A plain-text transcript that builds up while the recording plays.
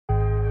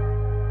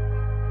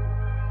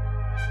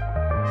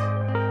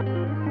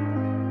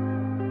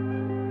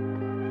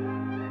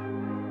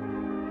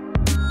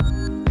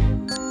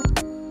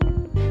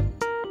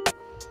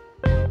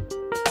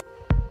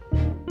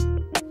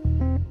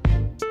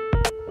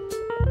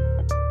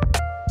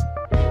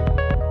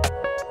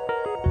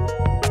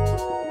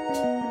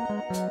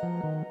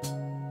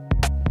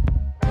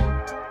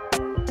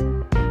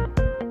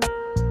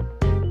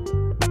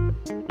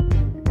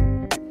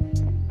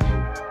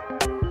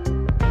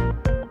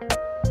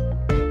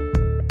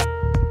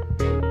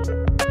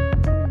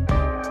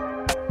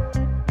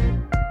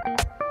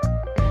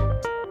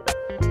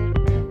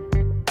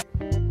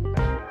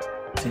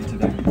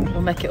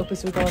make it up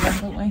as we go along,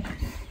 don't we?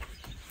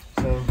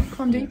 So, Come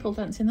on, do you pole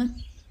dancing then?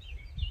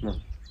 no.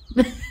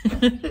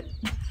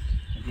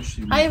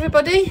 Hi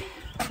everybody,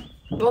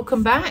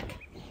 welcome back.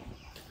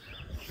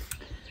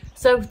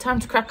 So time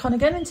to crack on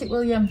again, isn't it,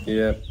 William?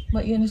 Yeah.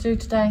 What are you going to do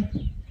today?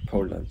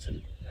 Pole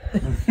dancing.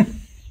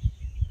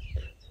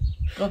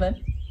 Go on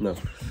then. No.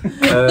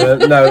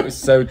 No,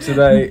 so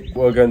today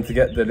we're going to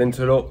get the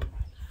lintel up.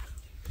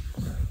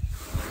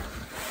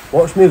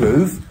 Watch me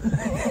move.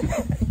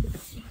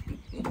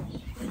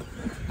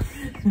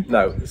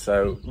 No,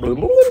 so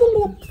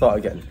start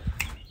again.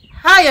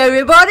 Hi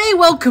everybody,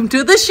 welcome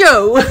to the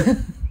show.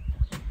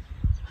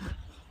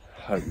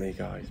 Help me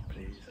guys,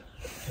 please.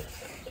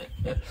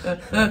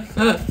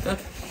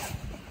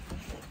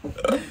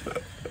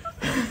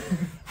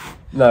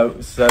 No,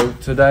 so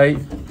today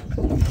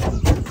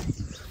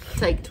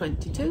Take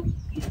 22.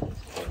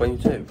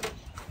 22.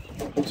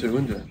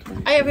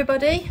 220. Hi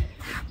everybody,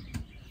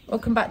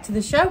 welcome back to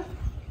the show.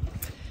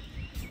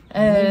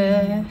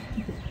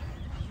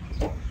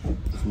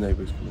 His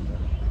neighbour's coming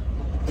down.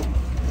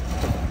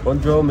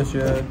 Bonjour,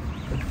 monsieur.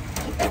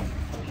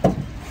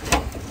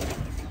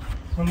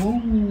 Hello.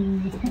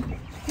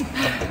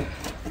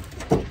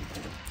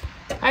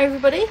 Hi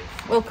everybody,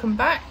 welcome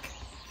back.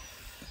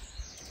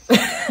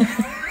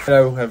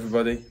 Hello,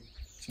 everybody.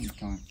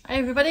 Hi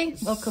everybody,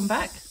 welcome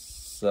back.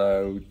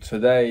 So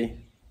today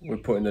we're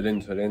putting the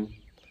lintel in,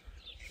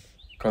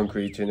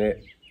 concreting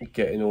it,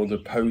 getting all the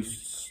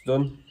posts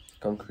done,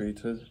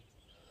 concreted,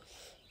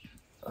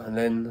 and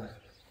then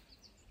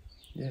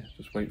yeah,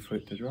 just wait for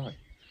it to dry.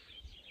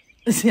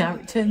 See how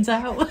it turns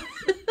out.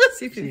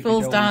 See if it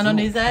falls down on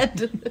his head.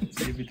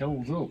 See if it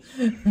holds up.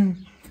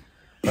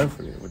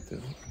 Hopefully it would do.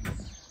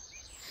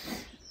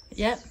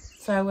 Yep,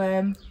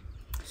 so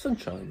Sun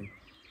shining.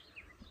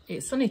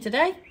 it's sunny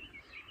today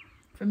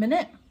for a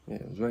minute. Yeah,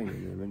 it was raining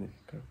a minute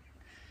ago.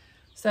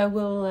 So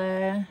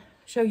we'll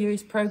show you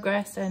his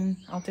progress and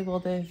I'll do all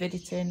the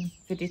videoing,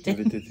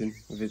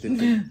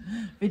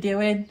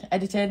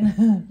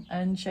 editing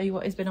and show you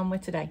what he's been on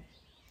with today.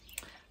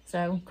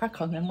 So crack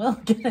on then, Will.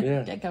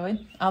 Get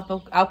going. I'll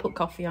put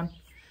coffee on.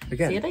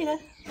 Again? See you later.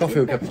 Coffee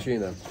or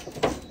cappuccino?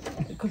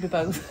 It could be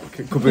both.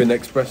 Could be an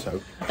espresso.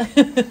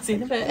 See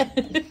you in a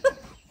bit.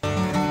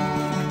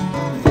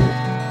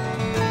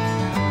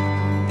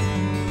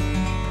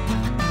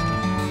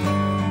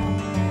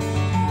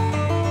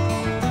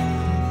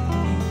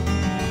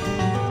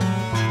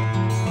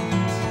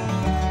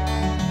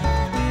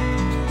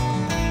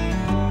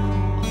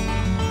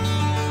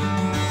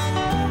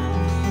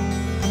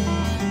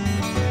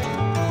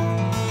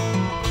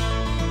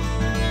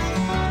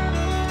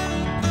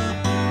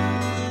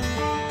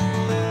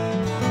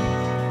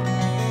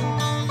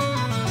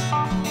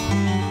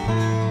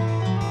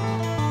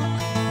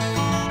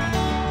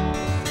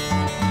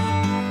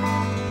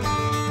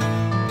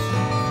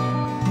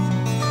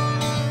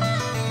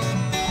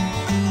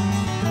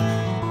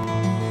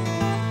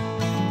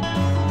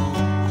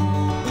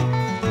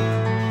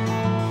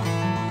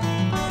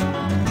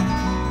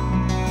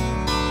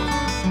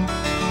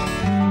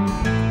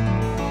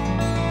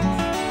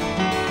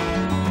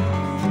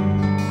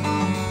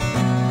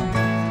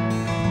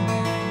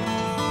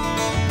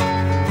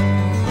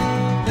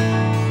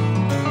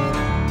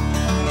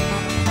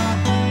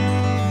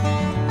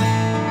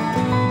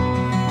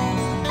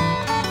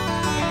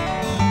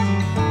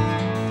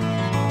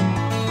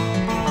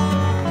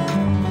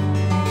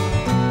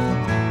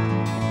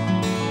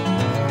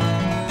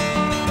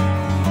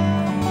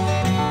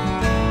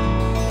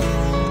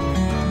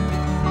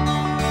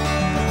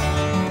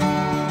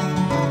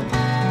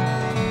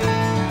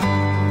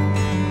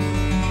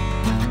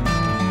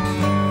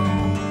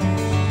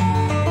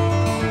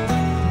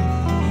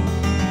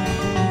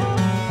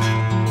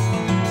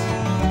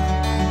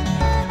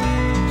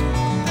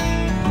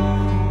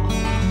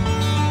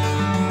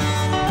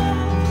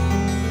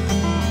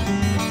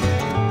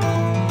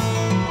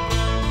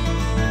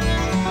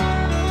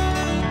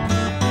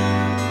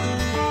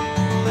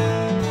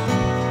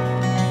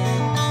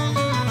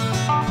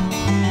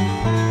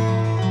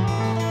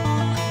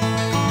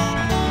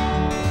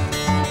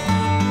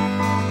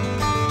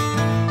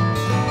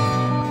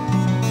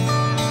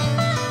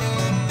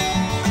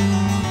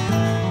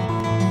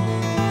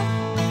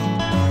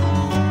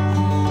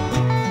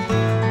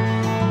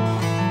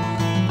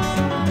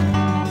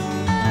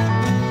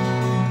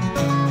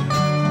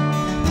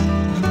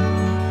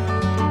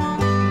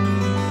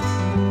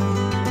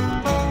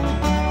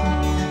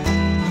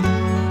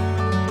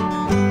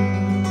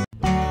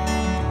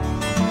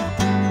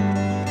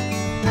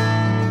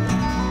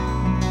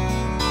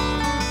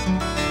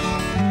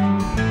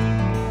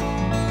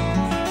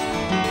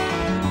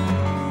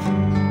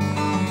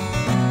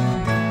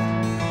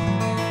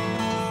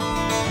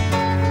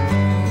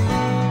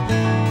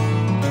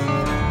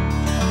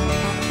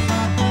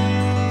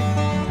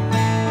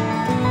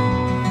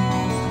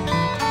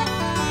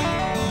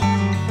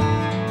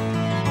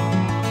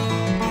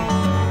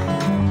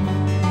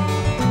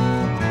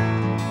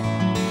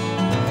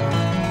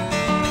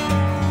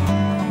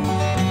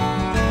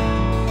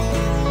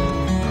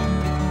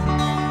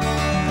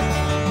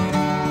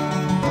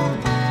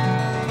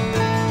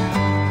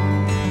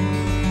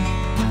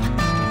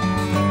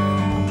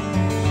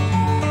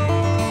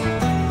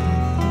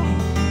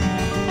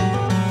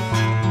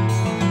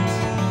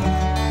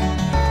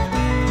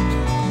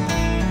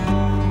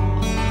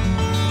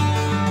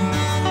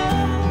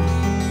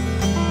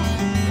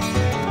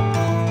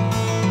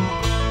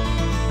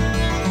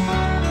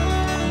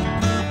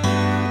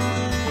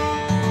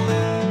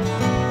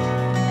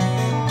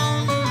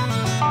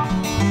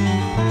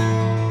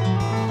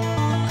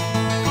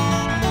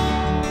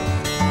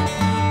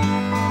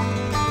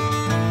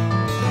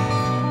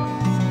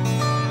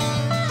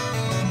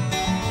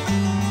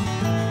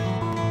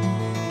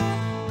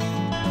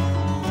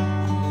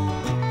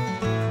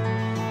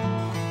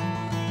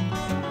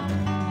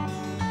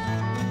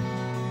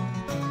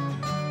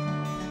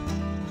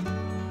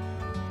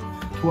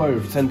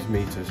 12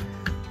 centimetres.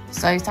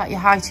 So is that your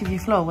height of your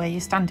floor where you're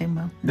standing,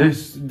 Will?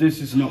 This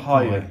is not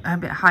higher. A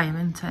bit higher,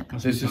 isn't it?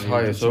 This is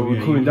higher, so we're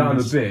coming down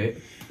a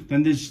bit.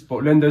 Then there's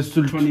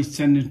still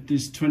 27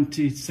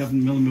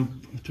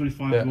 millimetres,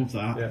 25 above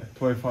that. Yeah,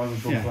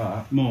 25 above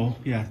that. More,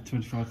 yeah,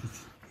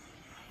 25,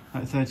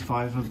 like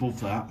 35 above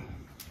that.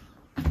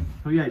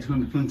 Oh yeah, it's going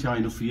to be plenty high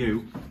enough for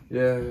you.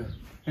 Yeah.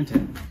 Isn't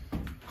it?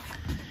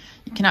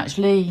 You can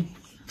actually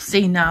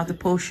see now the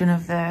portion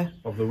of the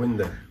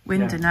window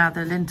now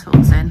the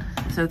lintel's in.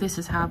 So this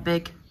is how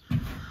big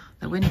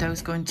the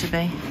window's going to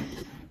be.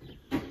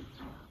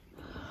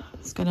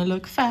 It's going to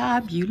look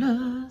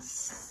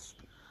fabulous.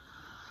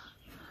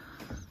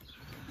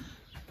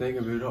 There's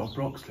going to be a lot of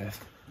blocks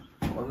left.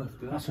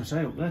 That's what I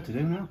say up there to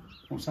do now.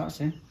 What's that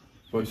say?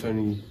 But it's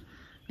only...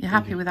 You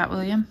happy with that,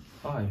 William?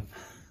 Aye.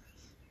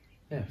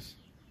 Yes.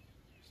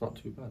 It's not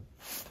too bad.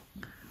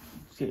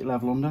 Let's get your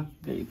level under.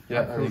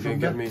 Yeah, and you can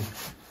get me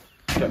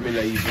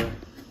laser.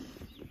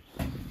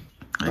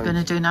 What are you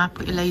going to do now?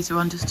 Put your laser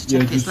on just to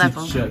check it's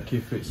level? Yeah, just to check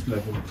if it's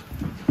level.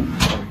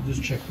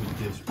 Just check with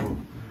this, but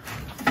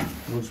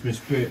once my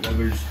spirit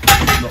level's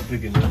not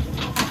big enough.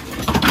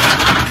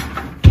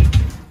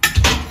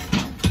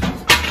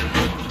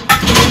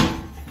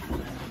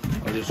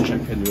 I'll just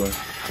check anyway.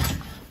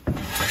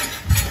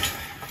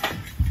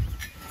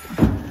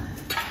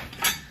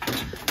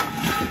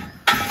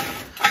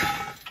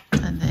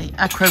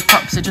 Acro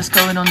props are just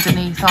going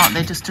underneath, aren't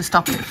they, just to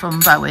stop it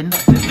from bowing?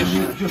 Just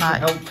to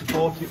help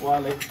support it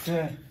while it's...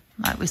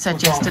 like we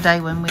said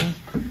yesterday when we...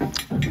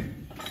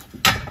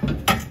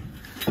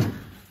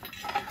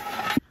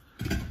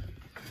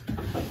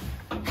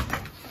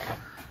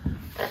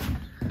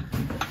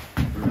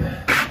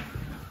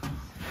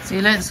 So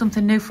you learnt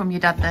something new from your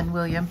dad then,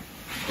 William?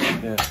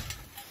 Yeah.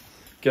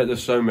 Get the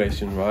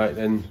stonemason right,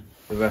 then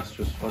the rest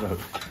just follow.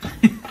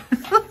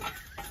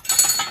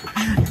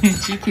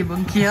 Cheeky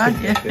monkey,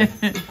 aren't you?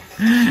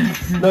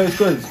 No, it's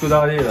good. It's a good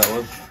idea, that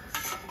was.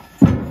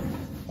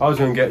 I was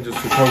going to get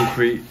just a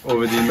concrete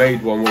already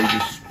made one where you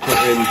just put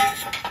in,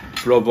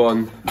 blob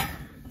on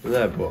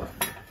there, but...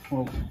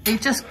 Well,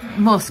 it's just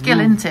more skill,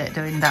 isn't it,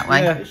 doing that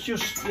way? Yeah, it's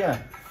just,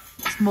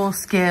 It's more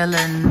skill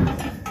and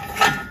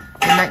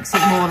it makes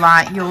it more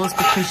like yours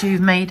because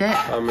you've made it.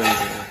 I made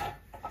it.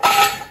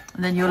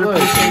 And then you'll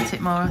appreciate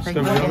it more, I think.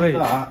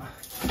 That.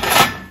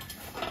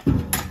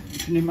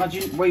 Can you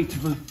imagine weight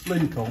of a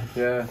lintel?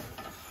 Yeah.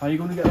 How are you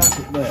going to get that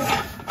up there?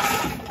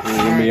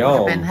 Yeah, it would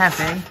have been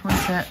heavy,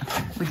 wouldn't it?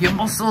 With your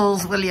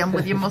muscles, William,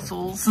 with your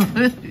muscles.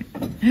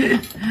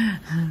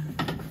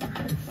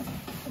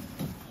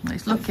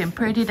 It's looking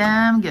pretty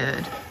damn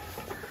good.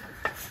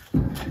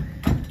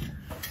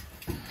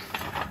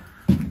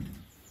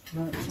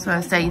 So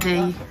I say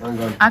the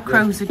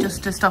acros are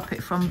just to stop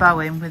it from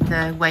bowing with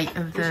the weight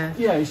of the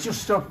it's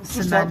just to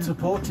help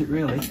support it,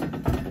 really.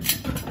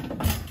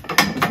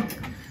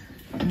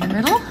 In the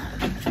middle.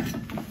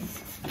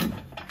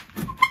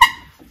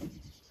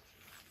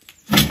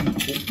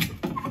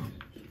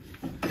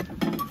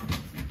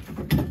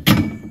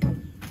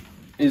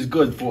 He's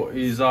good, but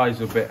his eyes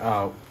are a bit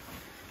out.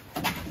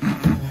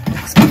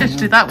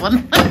 Especially that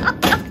one.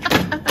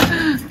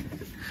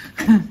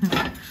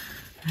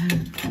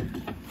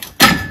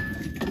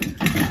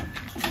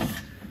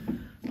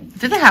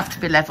 Do they have to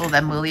be level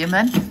then, William,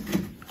 then?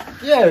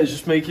 Yeah,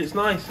 just make it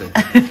nicer.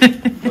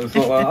 It's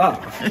not like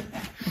that.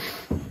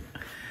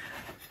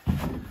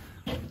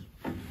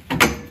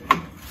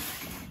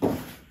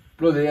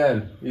 Bloody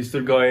hell, he's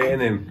still got it in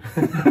him.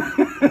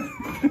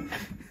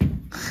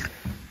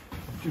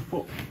 Just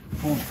put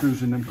 4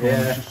 screws in them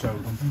corners just so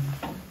them.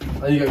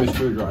 And you get my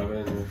screwdriver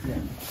anyway.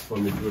 Yeah.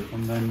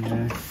 And then...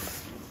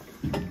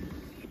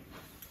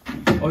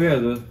 oh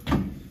yeah,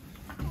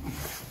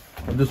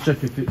 I'll just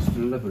check if it's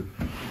still level.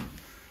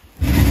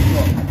 Go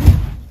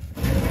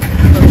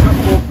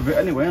up a bit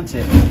anyway, isn't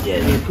it? Yeah,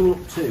 they go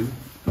up too.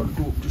 Got to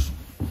go up just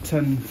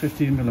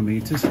 10-15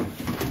 millimetres.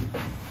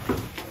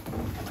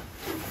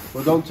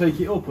 Well, don't take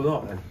it up or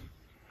not then.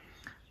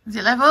 Is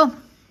it level?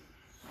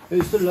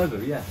 It's still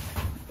level, yeah.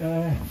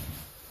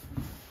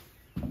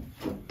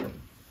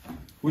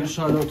 Which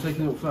side don't take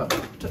it up flat?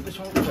 Take this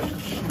one up,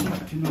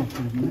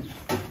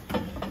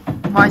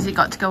 Why has it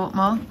got to go up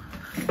more?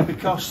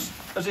 Because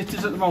as it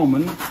is at the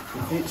moment,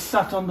 it's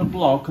sat on the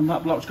block and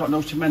that block's got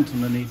no cement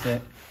underneath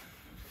it.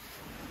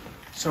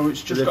 So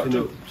it's just got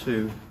to... up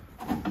to...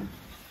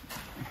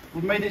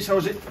 We've made it so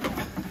as it...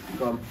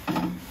 Go on.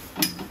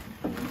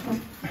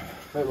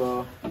 Bit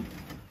more.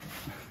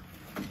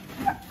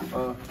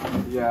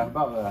 Yeah,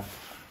 about there.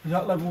 Is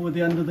that level with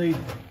the end of the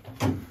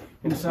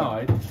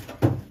inside?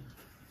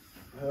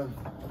 No,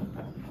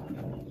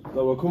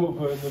 we'll come up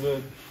with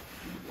another...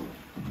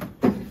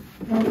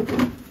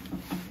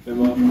 Bit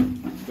more.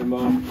 Bit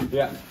more.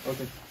 Yeah,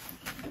 okay.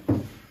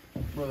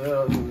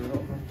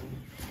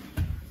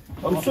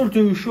 I'm still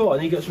too short.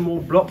 I need to get some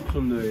more blocks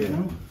under here.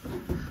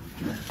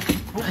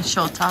 A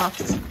short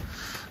halves.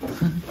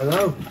 I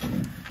know.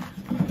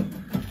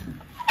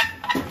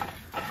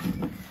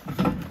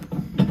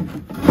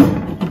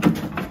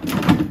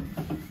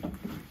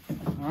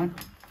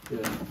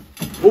 Yeah.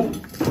 Oh!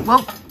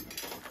 Whoa!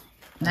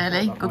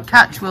 Nearly. Good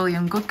catch,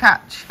 William. Good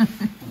catch.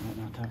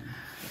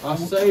 I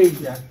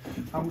saved. Yeah.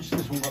 How much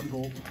has this one got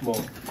gold?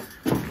 More.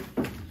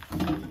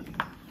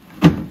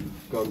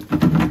 Gone.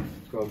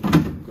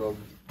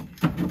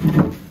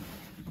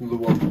 Another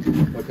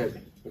one. Okay.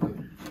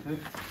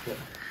 Yeah.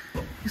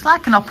 It's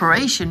like an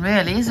operation,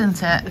 really,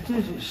 isn't it? It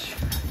is.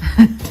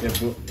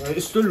 Yeah, but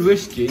it's still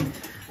risky.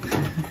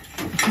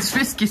 It's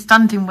risky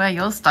standing where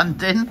you're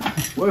standing.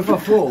 What if I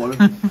fall?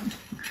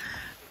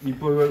 You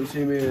probably won't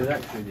see me in the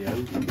next video.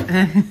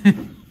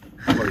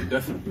 Well, you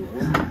definitely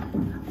will.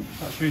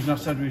 That's the reason I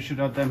said we should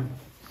have them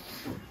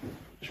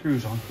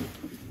screws on.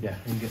 Yeah,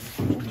 and get.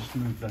 We'll just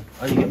move them.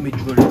 And you get me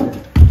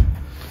drilling.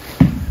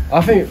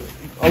 I think.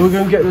 Are we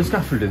going to get the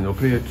scaffolding up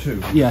here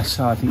too? Yes,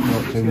 I think we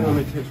ought to. How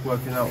many tips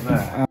working out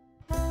there?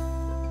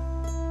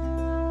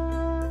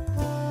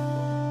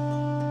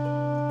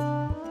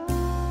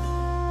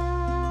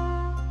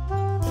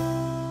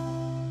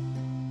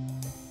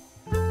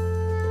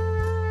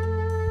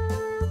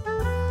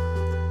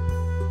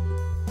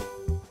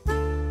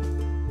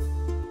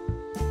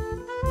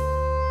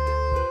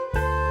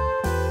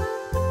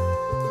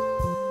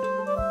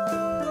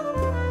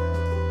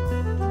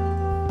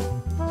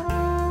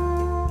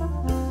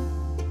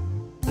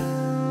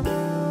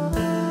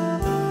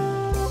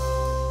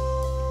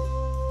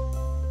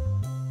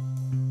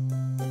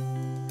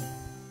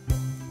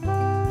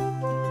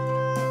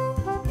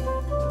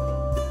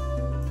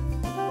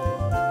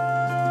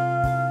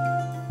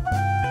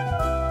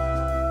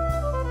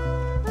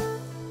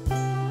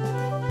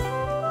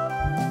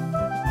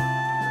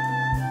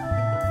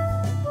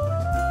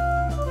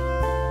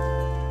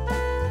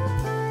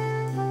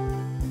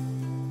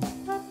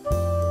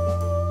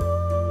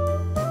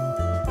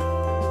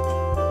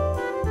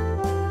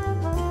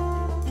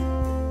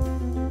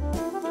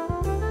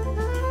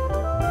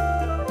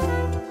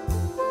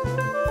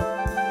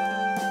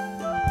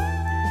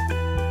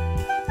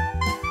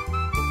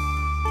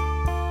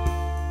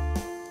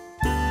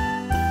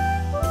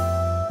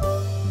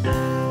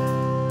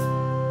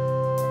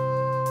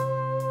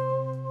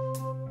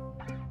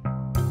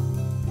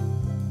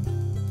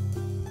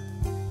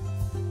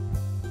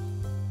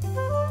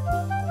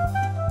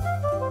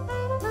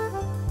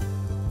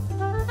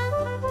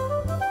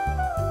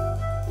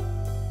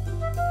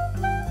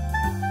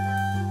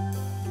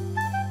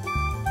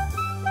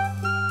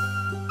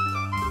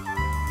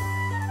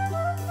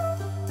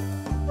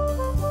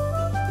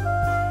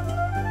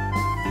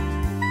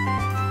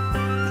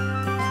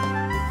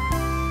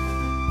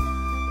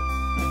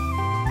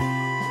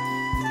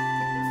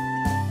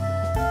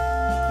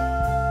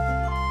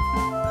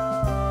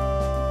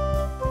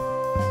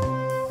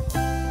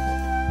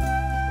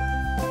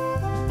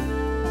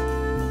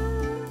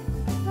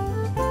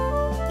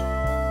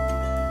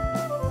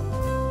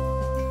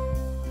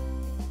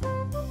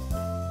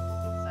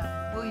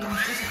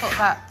 Put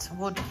that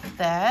wood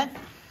there,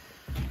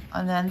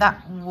 and then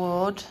that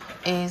wood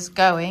is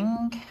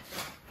going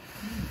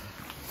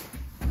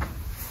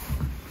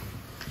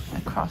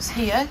across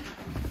here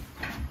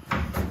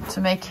to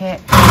make it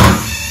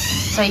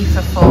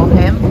safer for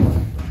him,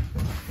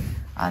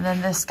 and then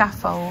the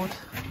scaffold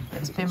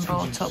that's been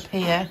brought up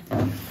here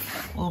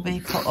will be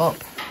put up,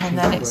 and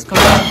then it's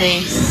going to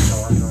be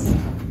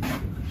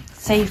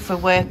safer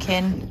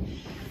working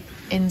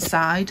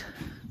inside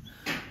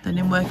than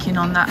in working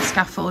on that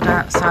scaffold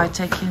outside,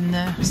 taking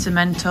the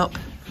cement up,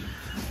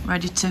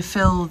 ready to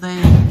fill the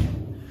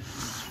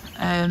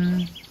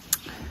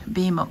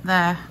beam up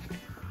there.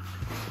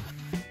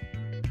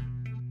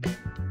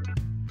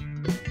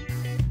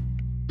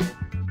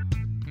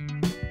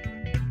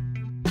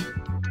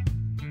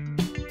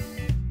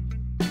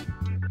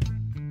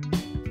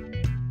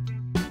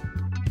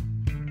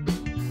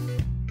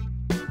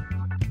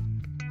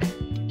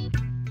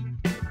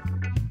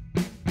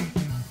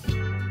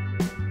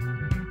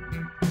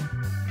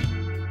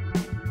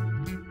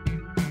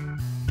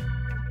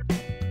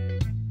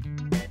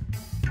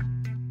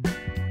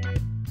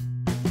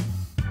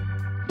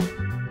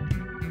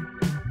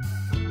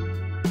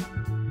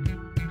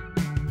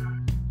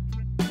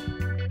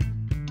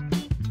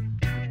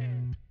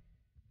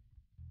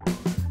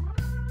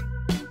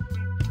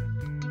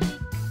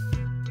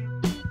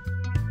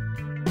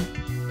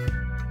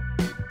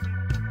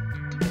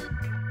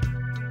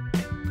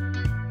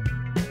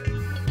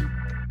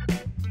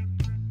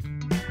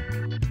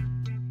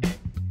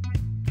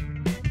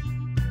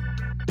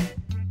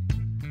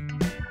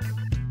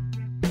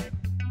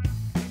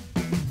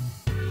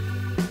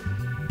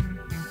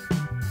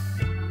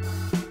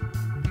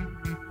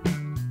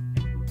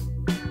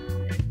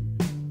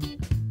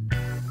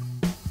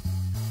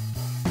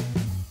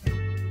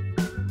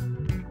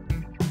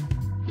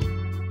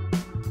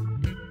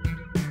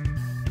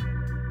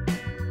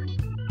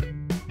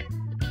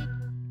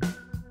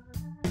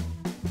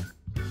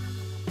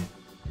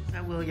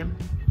 William,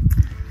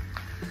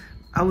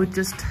 I was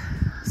just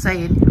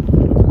saying,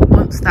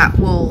 once that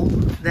wall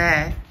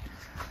there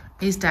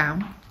is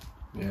down,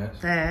 yes,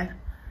 there,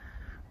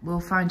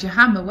 we'll find your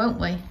hammer, won't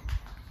we?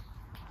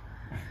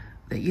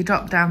 that you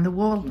dropped down the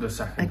wall The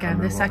second again,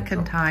 time the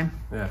second time.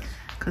 Yeah.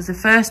 Because the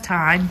first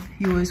time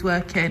you was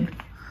working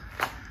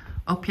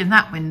up in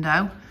that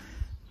window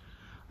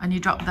and you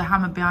dropped the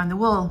hammer behind the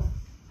wall.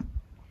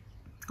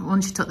 But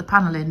once you took the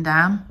panelling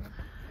down,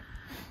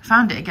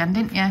 found it again,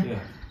 didn't you? Yeah.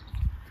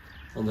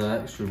 And the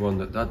extra one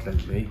that Dad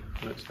lent me,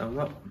 let's down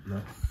that one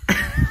now.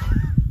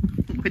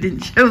 We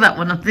didn't show that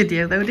one on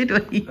video though, did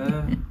we?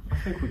 I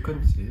think we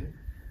couldn't see it.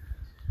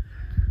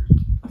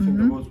 I think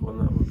there was one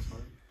that one time.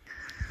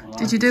 Well,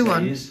 Did you do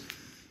one? It's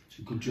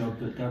a good job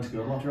that Dad's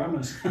got a lot of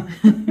hammers.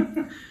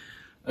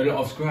 A lot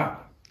of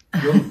scrap.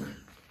 Junk.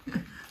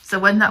 So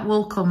when that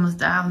wall comes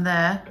down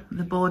there,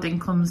 the boarding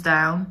comes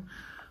down,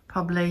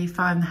 probably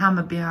find the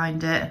hammer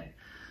behind it.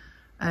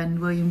 And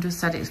William just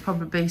said it's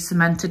probably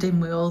cemented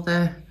in with all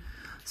the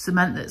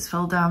cement that's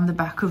fell down the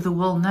back of the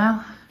wall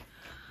now.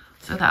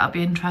 So that'll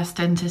be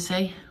interesting to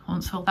see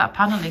once all that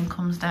panelling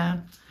comes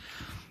down.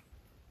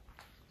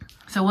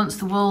 So once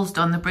the wall's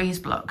done, the breeze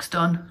block's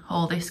done,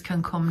 all this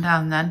can come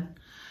down then,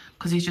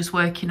 because he's just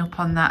working up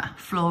on that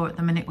floor at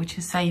the minute, which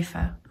is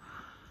safer.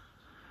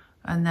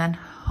 And then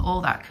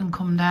all that can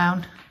come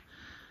down,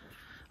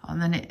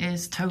 and then it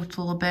is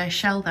total bare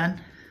shell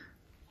then.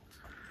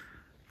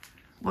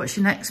 What's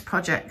your next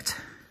project,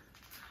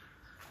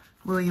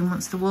 William,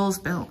 once the wall's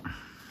built?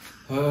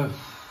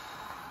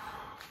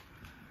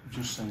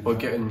 Just saying. Well,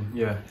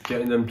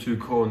 getting them 2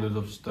 corners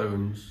of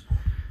stones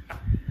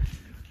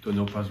done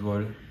up as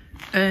well.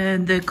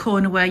 The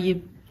corner where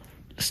you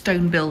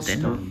stone building,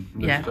 Stone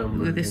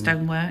with the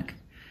stonework.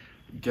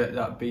 Get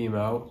that beam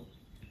out,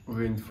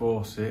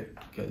 reinforce it,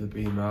 get the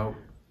beam out.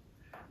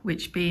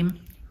 Which beam?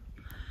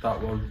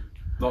 That one,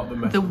 not the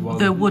metal one.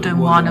 The wooden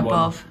one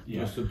above.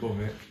 Yeah. Just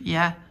above it.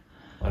 Yeah.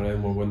 And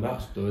then when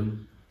that's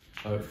done,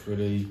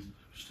 hopefully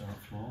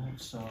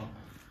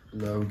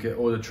get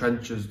all the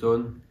trenches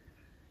done.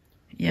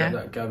 Yeah. Get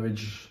that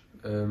garage,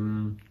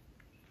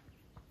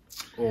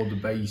 all the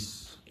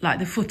base. Like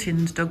the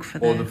footings dug for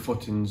all the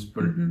footings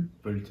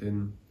built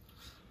in,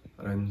 and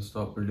then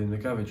start building the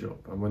garage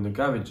up. And when the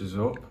garage is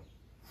up,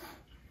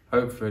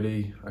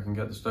 hopefully I can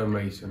get the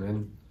stonemason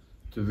in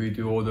to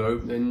redo all the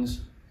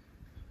openings.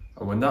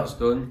 And when that's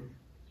done,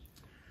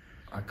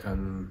 I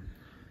can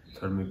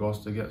tell my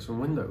boss to get some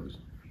windows.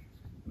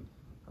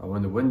 And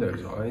when the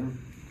windows are in...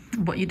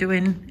 What are you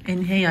doing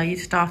in here? Are you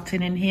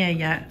starting in here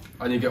yet?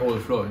 And you get all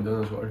the flooring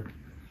done as well.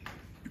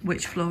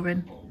 Which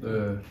flooring?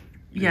 The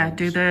yeah,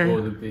 do all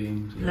the the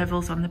beams,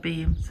 levels on the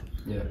beams.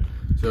 Yeah,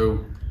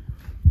 so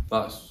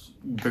that's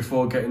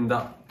before getting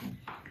that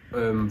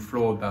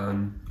floor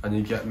down, and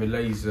you get my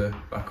laser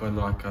back on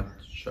like I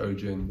showed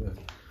you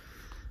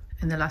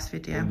In the last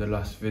video.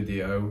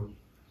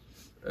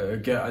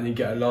 And you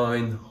get a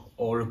line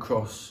all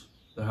across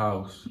the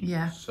house.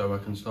 Yeah. So I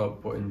can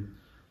start putting,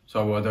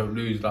 so I don't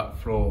lose that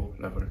floor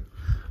level.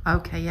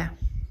 Okay, yeah,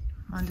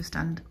 I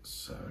understand.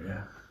 So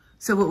yeah.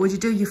 So what would you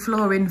do? Your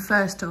flooring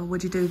first, or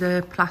would you do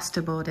the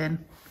plasterboard in?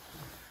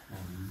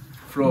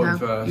 Flooring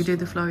first. You do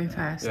the flooring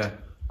first. Yeah,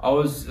 I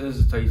was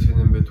hesitating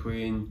in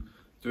between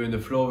doing the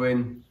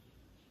flooring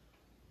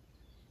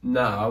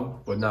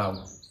now, when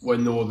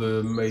all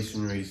the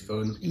masonry's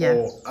done,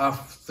 or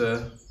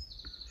after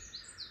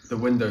the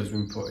windows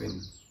been put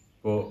in.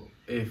 But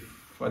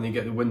when you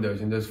get the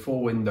windows in, there's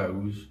 4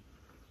 windows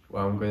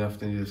where I'm going to have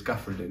to need a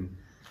scaffolding.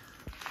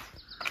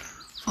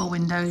 4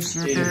 windows,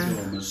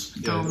 dormers.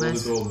 Yeah, all the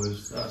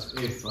dormers. That's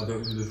if I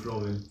don't do the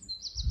flooring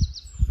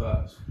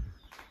first.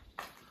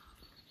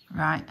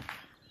 Right.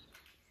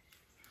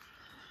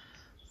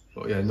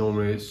 But yeah,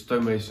 normally it's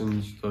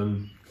stonemason's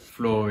done,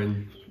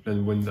 flooring,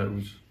 then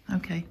windows.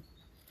 Okay.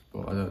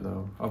 But I don't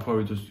know. I'll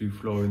probably just do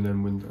flooring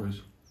then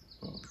windows.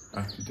 But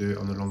I have to do it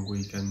on a long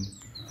weekend.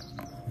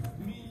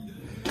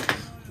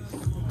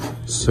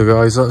 So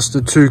guys, that's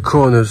the 2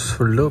 corners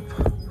filled up.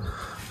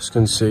 As you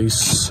can see,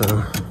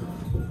 so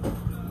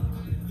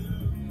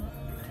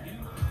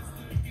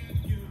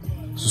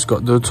just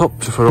got the top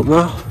to fill up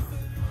now.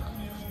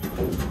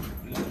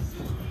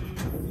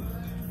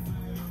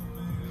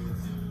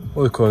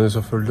 All the corners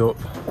are filled up,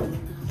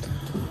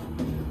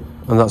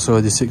 and that's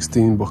already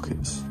 16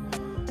 buckets.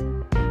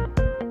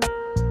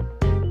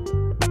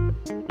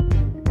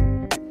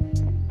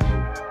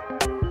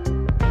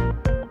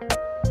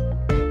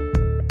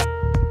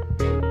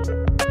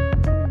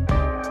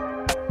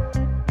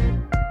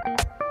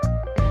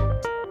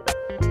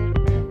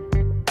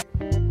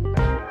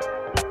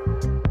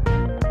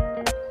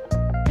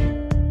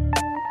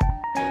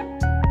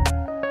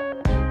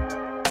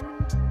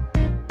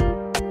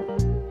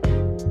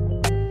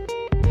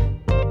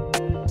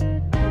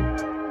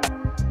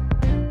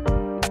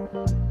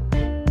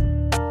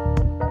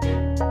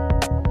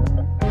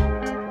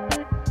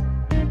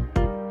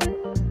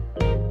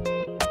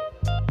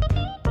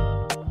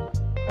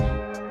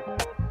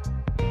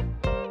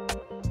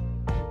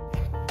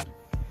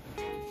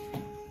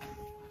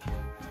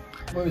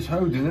 Well, it's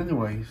holding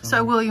anyway.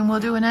 So William,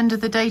 we'll do an end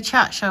of the day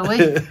chat, shall we?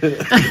 You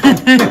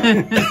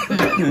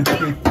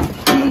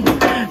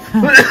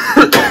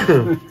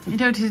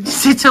don't need to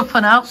sit up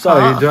and out.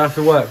 Sorry, do I have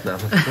to work now?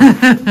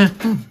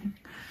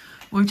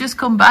 We've just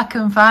come back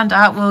and found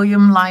out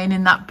William lying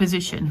in that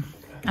position.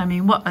 I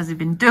mean, what has he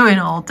been doing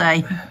all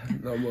day?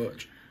 Not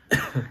much.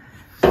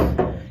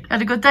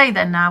 Had a good day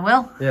then now,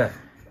 Will? Yeah.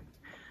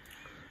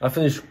 I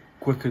finished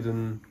quicker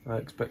than I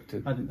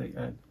expected. I didn't think.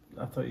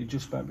 I thought you'd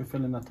just about be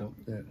filling that up.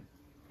 Yeah.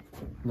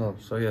 No,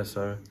 so yeah,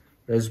 so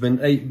there's been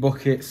 8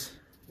 buckets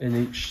in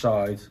each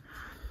side,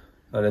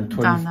 and then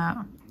 20. Down that.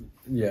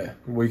 Yeah,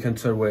 we can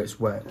tell where it's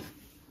wet,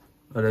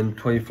 and then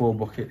 24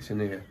 buckets in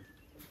here.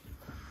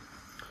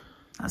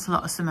 That's a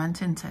lot of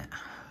cement, isn't it?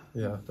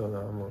 Yeah, I don't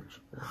know how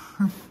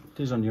much.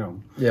 It is on your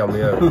own. Yeah, on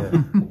my own,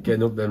 yeah.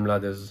 Getting up them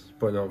ladders,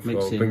 putting them on the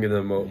floor, Mixing. bringing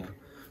them up,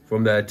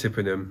 from there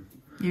tipping them.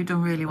 You've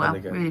done really well.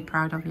 again. Really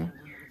proud of you.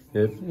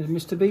 Yep. There's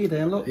Mr. B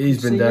there, look.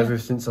 He's been See there ya. ever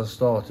since I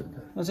started,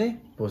 Has he?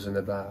 buzzing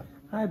about.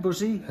 Hi,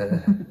 Buzzy.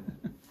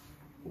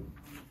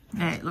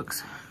 Yeah, it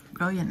looks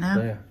brilliant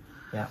now. Yeah,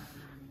 Yeah.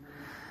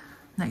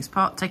 Next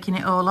part, taking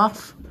it all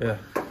off. yeah.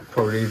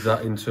 Probably leave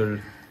that until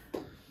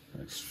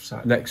It's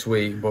next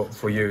week, but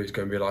for you it's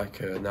going to be like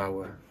an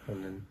hour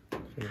and then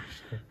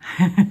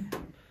finish.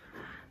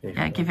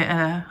 Yeah, give it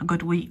a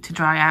good week to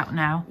dry out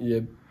now.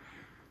 Yeah.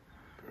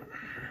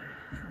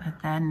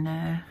 And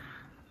then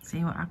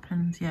see what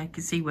happens. Yeah, you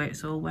can see where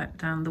it's all wet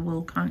down the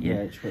wool, can't you?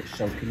 Yeah, it's what's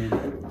soaking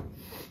in.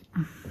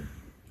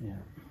 Yeah.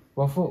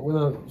 Well, I thought when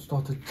I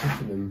started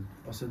tipping them,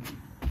 I said,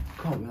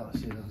 can't be that. I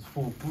said, that's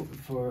 4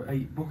 for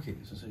 8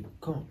 buckets. I said,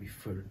 can't be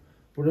full.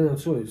 But then I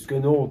saw it's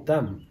going all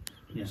damp.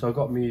 Yeah. So I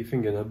got me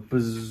thinking, I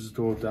buzzed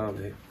all down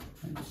it.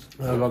 I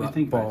got If you that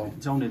think about bar. it,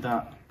 it's only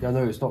that. Yeah, I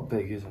know it's not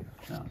big, is it?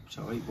 No,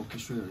 so 8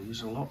 buckets really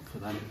is a lot for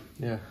them.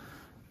 Yeah.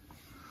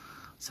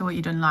 So what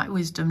you done, like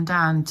wisdom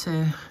down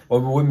to...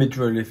 Well, with me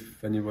drill,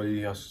 if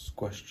anybody has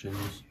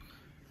questions.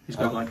 He's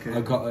got like a...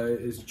 I got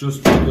it's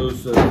just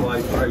does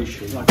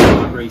vibration. like a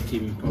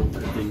vibrating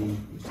poker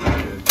thing. It's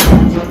like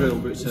a drill,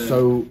 but it's a...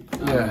 So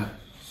yeah,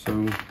 so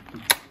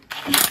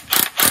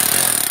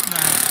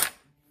Right.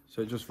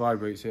 so it just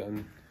vibrates it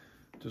and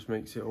just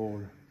makes it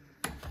all.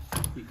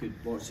 You could,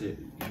 what's it?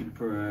 You could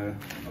put a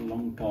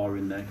long bar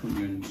in there, couldn't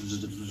you? And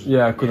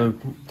Yeah, I could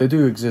have. They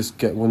do exist.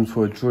 Get one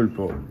for a drill,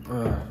 but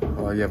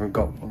I haven't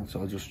got one,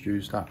 so I'll just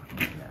use that.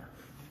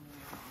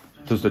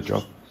 Does the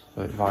job.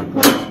 So it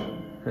vibrates.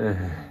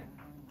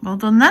 Well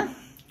done then.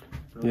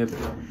 Yep.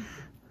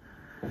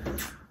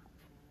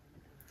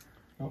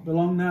 Not be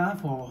long now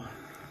for...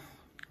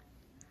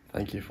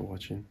 Thank you for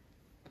watching,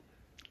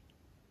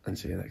 and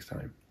see you next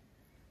time.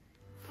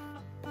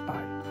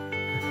 Bye.